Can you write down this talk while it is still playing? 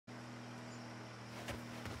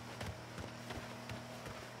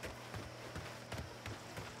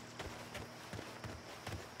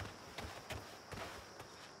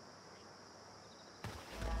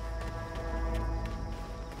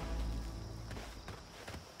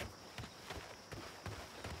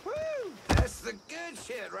the good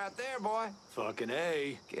shit right there, boy. Fucking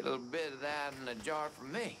A. Get a little bit of that in a jar for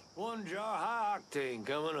me. One jar high octane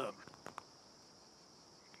coming up.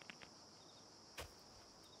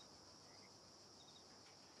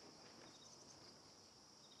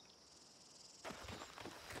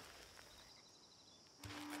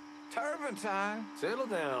 Turpentine. Settle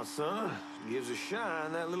down, son. Gives a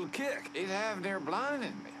shine that little kick. It have near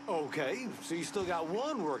blinding me. Okay, so you still got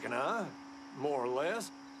one working eye, more or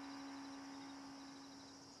less.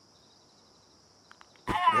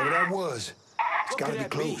 Whatever that was, it's What gotta could be that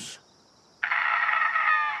close.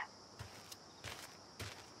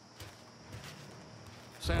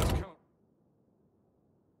 Sounds cool.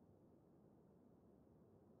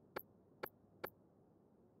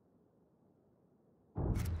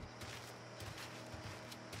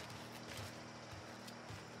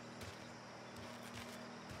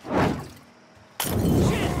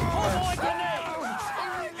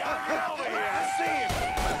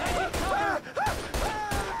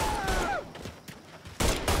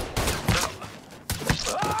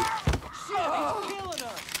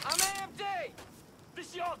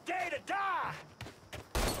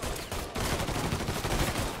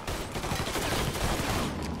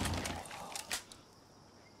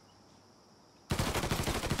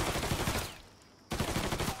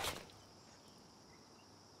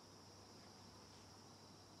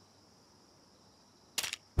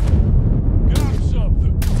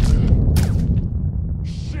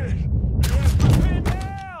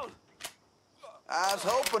 I was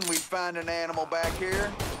hoping we'd find an animal back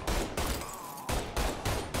here.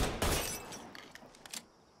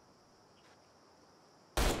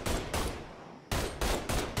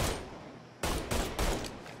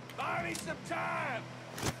 I need some time!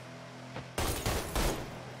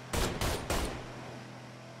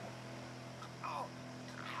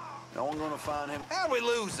 No one gonna find him. How'd we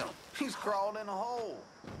lose him? He's crawled in a hole.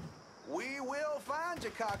 We will find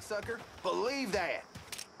you, cocksucker. Believe that.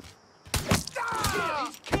 Shit,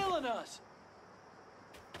 he's killing us!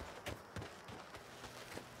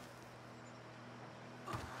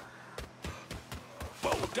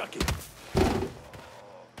 Whoa, duck it!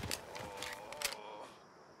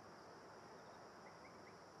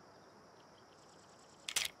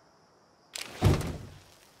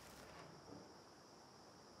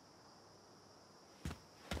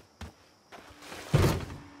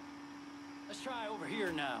 Let's try over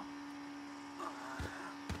here now.